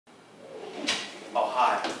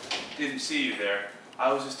Didn't see you there.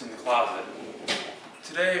 I was just in the closet.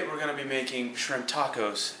 Today we're going to be making shrimp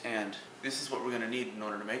tacos, and this is what we're going to need in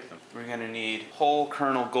order to make them. We're going to need whole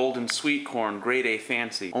kernel golden sweet corn, grade A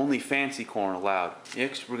fancy. Only fancy corn allowed.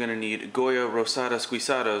 Next we're going to need Goya rosadas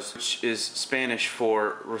guisados, which is Spanish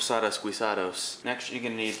for rosadas guisados. Next you're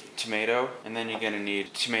going to need tomato, and then you're going to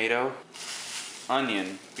need tomato,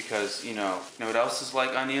 onion, because you know what else is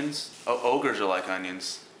like onions? Oh, ogres are like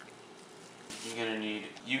onions. You're going to need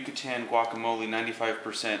Yucatan guacamole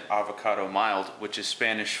 95% avocado mild, which is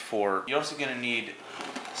Spanish for... You're also going to need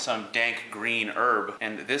some dank green herb,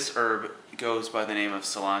 and this herb goes by the name of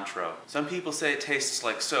cilantro. Some people say it tastes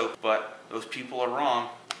like soap, but those people are wrong.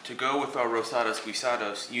 To go with our rosadas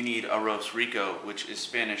guisados, you need arroz rico, which is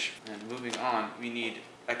Spanish. And moving on, we need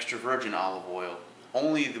extra virgin olive oil.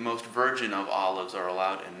 Only the most virgin of olives are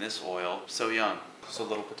allowed in this oil. So young, so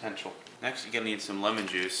little potential. Next, you're going to need some lemon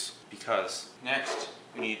juice, because next,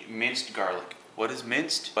 we need minced garlic. What is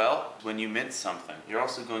minced? Well, when you mince something. You're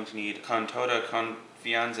also going to need con toda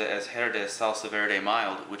confianza es herde salsa verde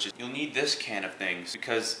mild, which is, you'll need this can of things,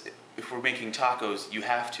 because if we're making tacos, you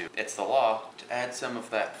have to. It's the law. To add some of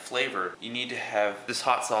that flavor, you need to have this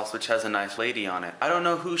hot sauce, which has a nice lady on it. I don't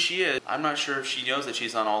know who she is. I'm not sure if she knows that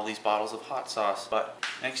she's on all these bottles of hot sauce, but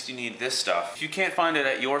next you need this stuff. If you can't find it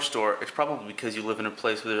at your store, it's probably because you live in a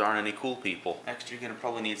place where there aren't any cool people. Next, you're gonna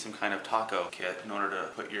probably need some kind of taco kit in order to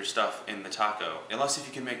put your stuff in the taco. Unless if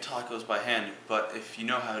you can make tacos by hand, but if you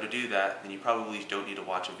know how to do that, then you probably don't need to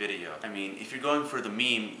watch a video. I mean, if you're going for the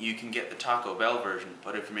meme, you can get the Taco Bell version,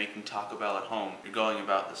 but if you're making Taco Bell at home, you're going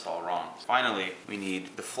about this all wrong. Finally, we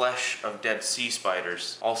need the flesh of dead sea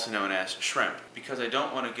spiders, also known as shrimp. Because I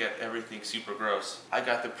don't want to get everything super gross, I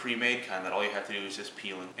got the pre-made kind that all you have to do is just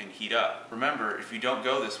peel and heat up. Remember, if you don't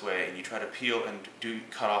go this way and you try to peel and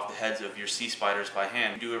cut off the heads of your sea spiders by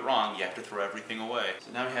hand, you do it wrong, you have to throw everything away.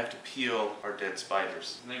 So now we have to peel our dead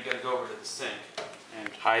spiders. And then you gotta go over to the sink and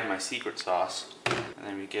hide my secret sauce, and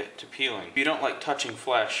then we get to peeling. If you don't like touching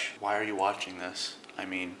flesh, why are you watching this? I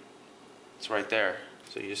mean, it's right there.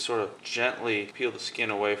 So you just sort of gently peel the skin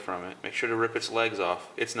away from it. Make sure to rip its legs off.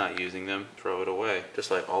 It's not using them. Throw it away.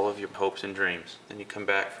 Just like all of your hopes and dreams. Then you come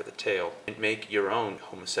back for the tail and make your own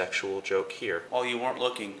homosexual joke here. While you weren't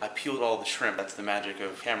looking, I peeled all the shrimp. That's the magic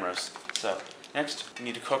of cameras. So next, we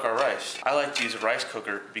need to cook our rice. I like to use a rice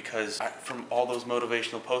cooker because from all those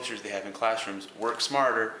motivational posters they have in classrooms, work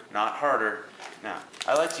smarter, not harder. Now,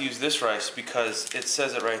 I like to use this rice because it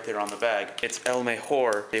says it right there on the bag. It's El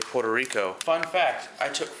Mejor de Puerto Rico. Fun fact, I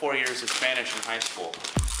took 4 years of Spanish in high school.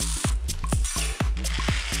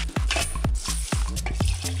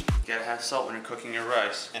 You gotta have salt when you're cooking your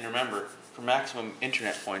rice. And remember, for maximum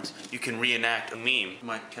internet points, you can reenact a meme.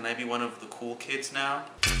 Can I be one of the cool kids now?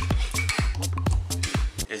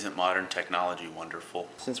 Isn't modern technology wonderful?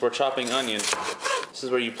 Since we're chopping onions, this is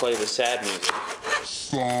where you play the sad music.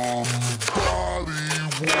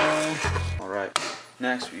 Alright,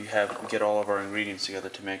 next we get all of our ingredients together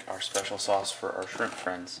to make our special sauce for our shrimp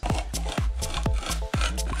friends.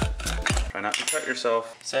 Try not to cut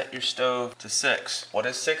yourself. Set your stove to 6. What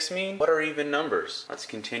does 6 mean? What are even numbers? Let's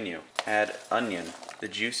continue. Add onion, the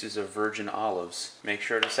juices of virgin olives. Make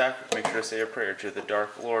sure to say a prayer to the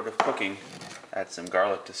Dark Lord of cooking. Add some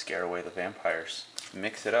garlic to scare away the vampires.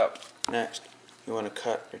 Mix it up. Next, you want to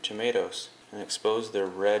cut your tomatoes and expose their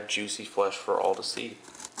red, juicy flesh for all to see.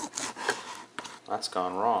 That's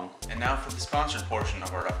gone wrong. And now for the sponsored portion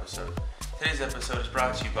of our episode. Today's episode is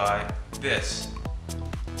brought to you by this.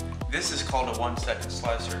 This is called a 1-second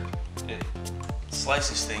slicer. It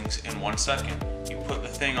slices things in 1 second. You put the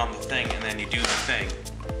thing on the thing and then you do the thing.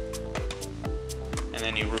 And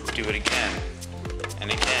then you do it again,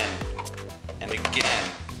 and again, and again,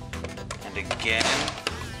 and again,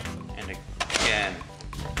 and again.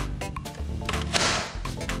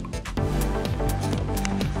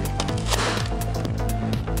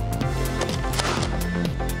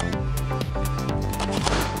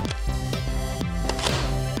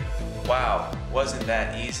 Wow, wasn't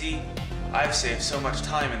that easy? I've saved so much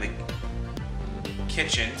time in the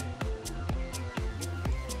kitchen.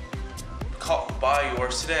 Buy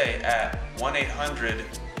yours today at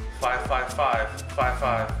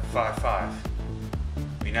 1-800-555-5555.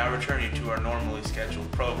 We now return you to our normally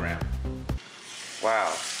scheduled program.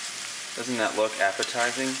 Wow, doesn't that look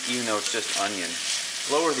appetizing? Even though it's just onion.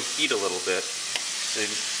 Lower the heat a little bit. So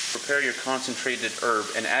prepare your concentrated herb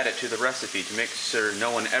and add it to the recipe to make sure no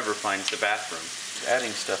one ever finds the bathroom.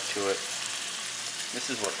 Adding stuff to it. This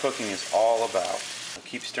is what cooking is all about.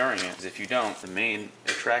 Keep stirring it, because if you don't, the main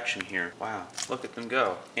attraction here. Wow, look at them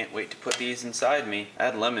go. Can't wait to put these inside me.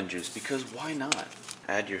 Add lemon juice, because why not?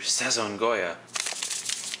 Add your Sazon Goya.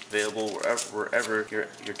 Available wherever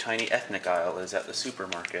your tiny ethnic aisle is at the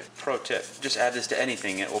supermarket. Pro tip, just add this to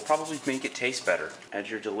anything. It will probably make it taste better. Add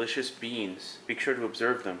your delicious beans. Be sure to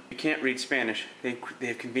observe them. If you can't read Spanish, they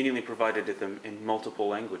have conveniently provided them in multiple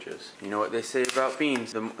languages. You know what they say about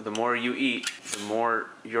beans? The more you eat, the more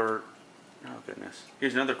your... Oh goodness.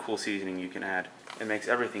 Here's another cool seasoning you can add. It makes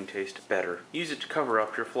everything taste better. Use it to cover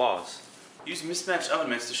up your flaws. Use mismatched oven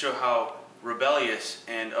mitts to show how rebellious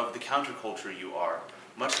and of the counterculture you are.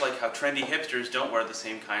 Much like how trendy hipsters don't wear the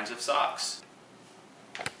same kinds of socks.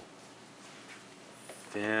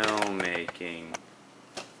 Filmmaking.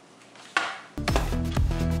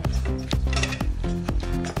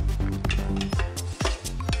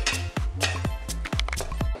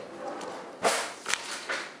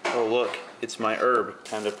 Oh look, it's my herb.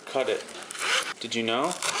 Time to cut it. Did you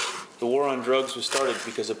know? The war on drugs was started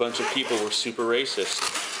because a bunch of people were super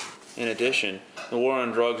racist. In addition, the war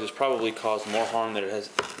on drugs has probably caused more harm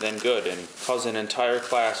than good, and caused an entire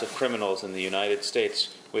class of criminals in the United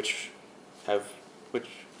States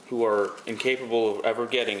who are incapable of ever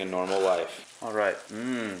getting a normal life. All right,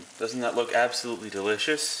 doesn't that look absolutely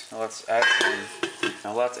delicious? Now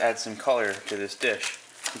let's add some color to this dish.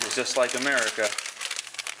 Because just like America,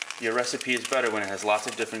 your recipe is better when it has lots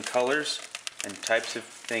of different colors and types of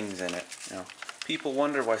things in it. You know, people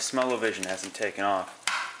wonder why smell-o-vision hasn't taken off.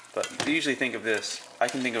 But they usually think of this. I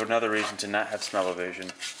can think of another reason to not have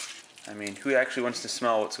smell-o-vision. I mean, who actually wants to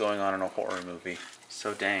smell what's going on in a horror movie?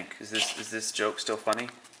 So dank. Is this joke still funny?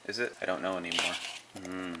 Is it? I don't know anymore.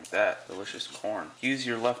 That delicious corn. Use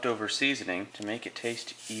your leftover seasoning to make it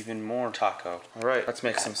taste even more taco. Alright, let's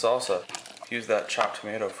make some salsa. Use that chopped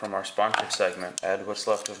tomato from our sponsored segment. Add what's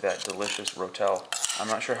left of that delicious rotel. I'm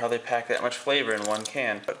not sure how they pack that much flavor in one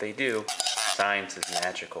can, but they do. Science is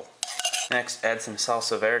magical. Next, add some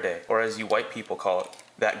salsa verde, or as you white people call it,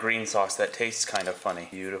 that green sauce that tastes kind of funny.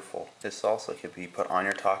 Beautiful. This salsa could be put on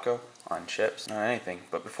your taco, on chips, on anything.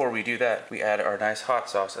 But before we do that, we add our nice hot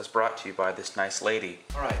sauce as brought to you by this nice lady.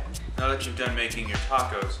 Alright, now that you've done making your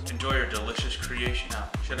tacos, enjoy your delicious creation. Now,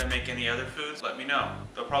 should I make any other foods? Let me know.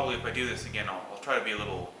 Though probably if I do this again, I'll try to be a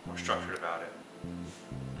little more structured about it.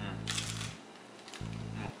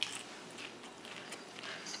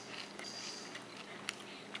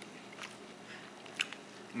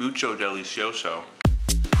 Mucho delicioso.